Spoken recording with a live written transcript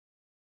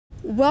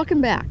Welcome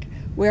back.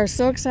 We are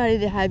so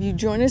excited to have you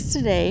join us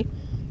today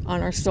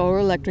on our solar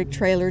electric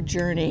trailer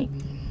journey.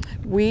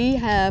 We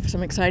have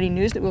some exciting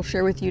news that we'll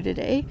share with you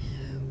today.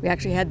 We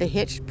actually had the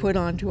hitch put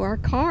onto our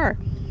car.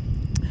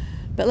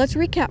 But let's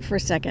recap for a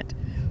second.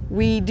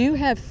 We do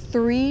have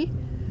 3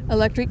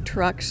 electric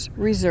trucks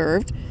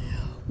reserved.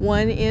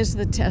 One is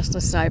the Tesla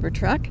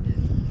Cybertruck,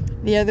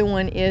 the other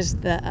one is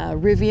the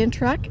Rivian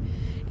truck,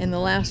 and the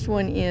last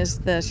one is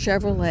the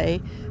Chevrolet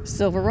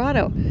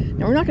Silverado.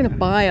 Now, we're not going to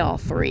buy all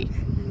 3.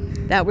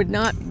 That would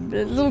not,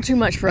 a little too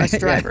much for us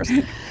drivers.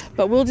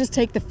 But we'll just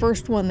take the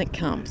first one that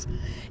comes.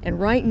 And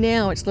right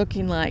now it's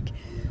looking like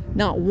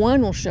not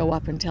one will show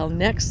up until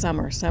next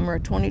summer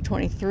of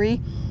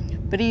 2023,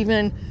 but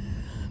even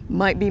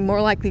might be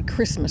more likely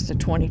Christmas of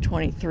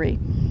 2023.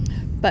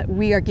 But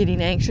we are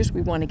getting anxious.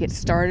 We want to get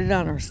started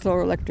on our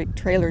solar electric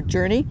trailer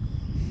journey.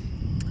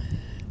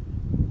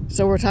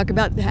 So we're talking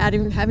about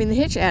having the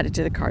hitch added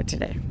to the car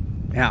today.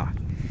 Yeah.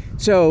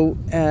 So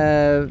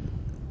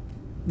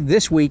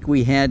this week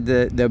we had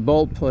the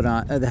bolt put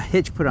on, the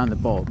hitch put on the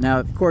bolt. Now,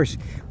 of course,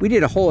 we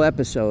did a whole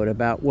episode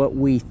about what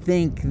we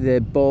think the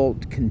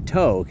bolt can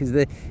tow, because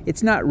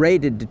it's not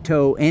rated to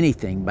tow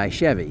anything by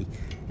Chevy.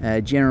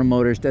 General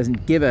Motors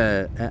doesn't give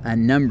a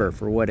number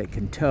for what it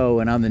can tow,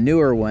 and on the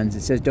newer ones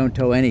it says don't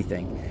tow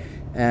anything.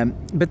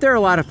 But there are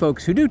a lot of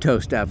folks who do tow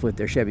stuff with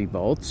their Chevy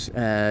Bolts.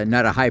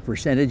 Not a high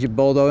percentage of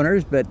Bolt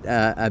owners, but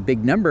a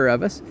big number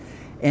of us.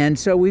 And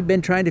so we've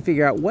been trying to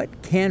figure out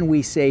what can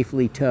we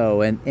safely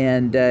tow.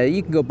 And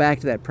you can go back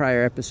to that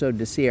prior episode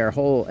to see our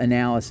whole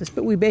analysis.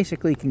 But we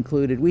basically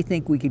concluded we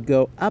think we could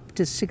go up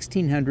to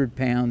 1,600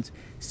 pounds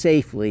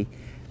safely.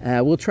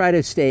 We'll try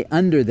to stay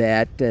under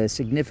that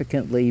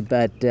significantly,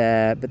 but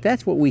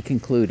that's what we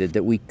concluded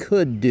that we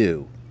could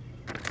do.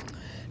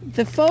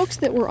 The folks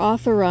that were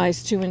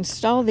authorized to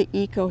install the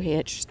Eco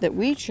Hitch that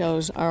we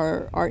chose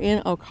are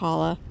in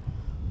Ocala,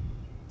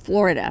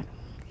 Florida,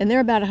 and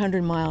they're about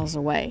 100 miles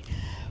away.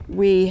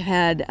 We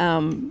had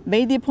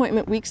made the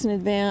appointment weeks in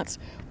advance.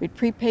 We'd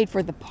prepaid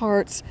for the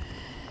parts.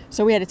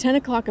 So we had a 10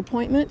 o'clock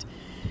appointment,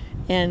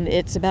 and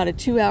it's about a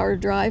 2-hour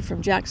drive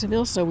from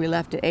Jacksonville, so we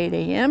left at 8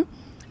 a.m.,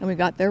 and we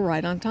got there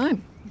right on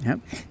time. Yep.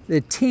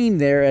 The team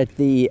there at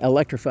the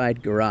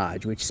Electrified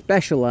Garage, which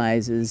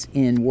specializes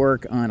in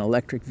work on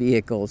electric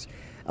vehicles,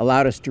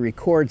 allowed us to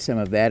record some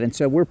of that. And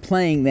so we're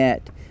playing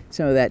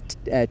some of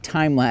that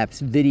time-lapse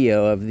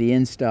video of the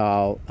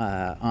install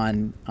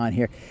on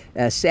here.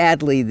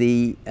 Sadly,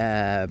 the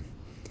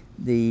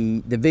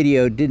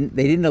video they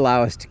didn't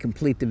allow us to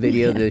complete the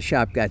video. The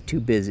shop got too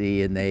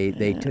busy and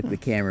they took the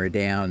camera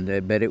down,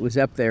 but it was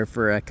up there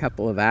for a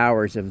couple of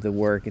hours of the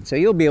work, and so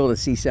you'll be able to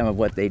see some of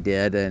what they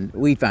did, and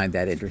we find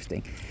that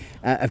interesting.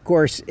 Of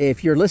course,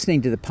 if you're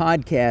listening to the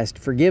podcast,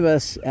 forgive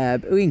us.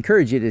 We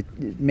encourage you to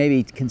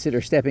maybe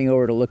consider stepping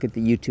over to look at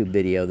the YouTube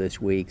video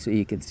this week so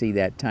you can see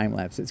that time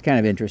lapse. It's kind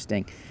of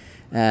interesting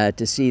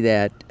to see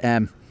that.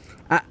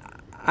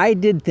 I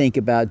did think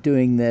about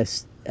doing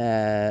this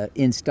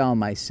install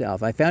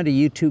myself. I found a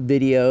YouTube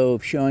video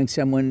of showing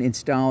someone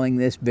installing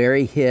this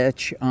very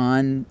hitch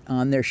on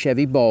their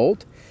Chevy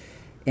Bolt,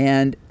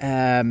 and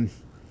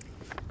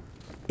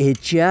it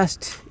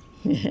just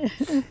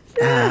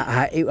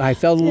I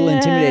felt a little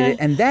intimidated,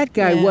 and that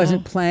guy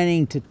wasn't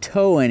planning to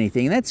tow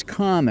anything. That's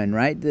common,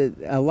 right?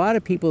 A lot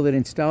of people that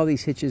install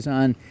these hitches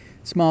on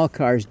small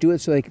cars do it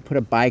so they can put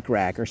a bike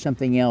rack or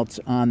something else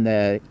on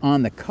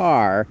the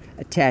car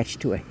attached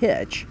to a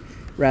hitch,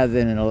 rather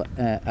than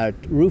a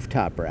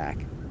rooftop rack.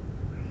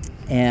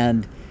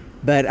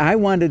 But I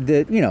wanted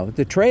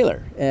the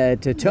trailer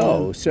to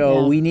tow,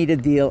 so we needed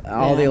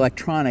all the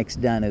electronics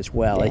done as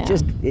well. Yeah.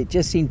 It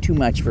just seemed too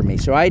much for me,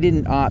 so I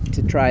didn't opt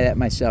to try that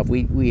myself.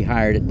 We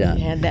hired it done.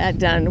 We had that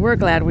done. We're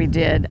glad we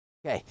did.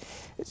 Okay,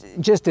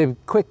 just a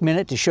quick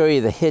minute to show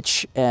you the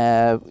hitch.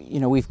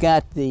 We've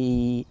got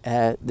the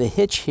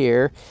hitch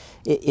here.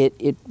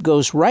 It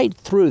goes right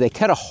through. They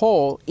cut a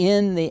hole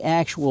in the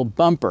actual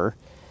bumper,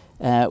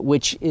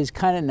 which is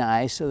kind of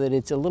nice so that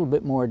it's a little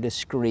bit more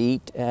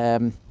discreet.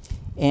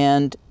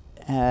 And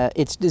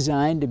it's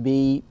designed to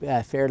be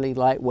fairly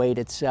lightweight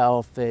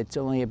itself. It's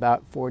only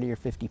about 40 or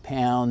 50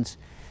 pounds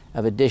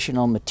of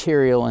additional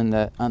material on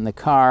the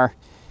car.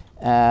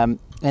 And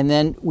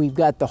then we've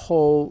got the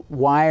whole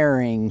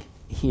wiring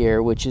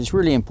here, which is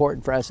really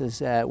important for us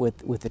as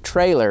with the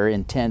trailer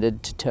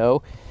intended to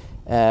tow.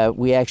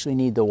 We actually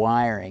need the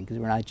wiring because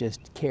we're not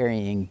just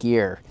carrying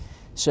gear.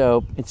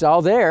 So it's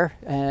all there,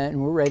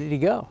 and we're ready to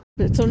go.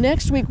 So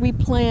next week we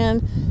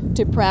plan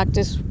to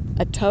practice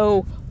a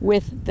tow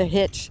with the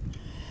hitch,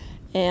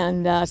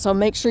 and so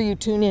make sure you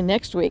tune in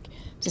next week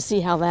to see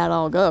how that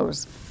all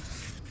goes.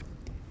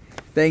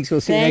 Thanks.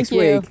 We'll see you next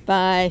week.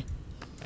 Bye.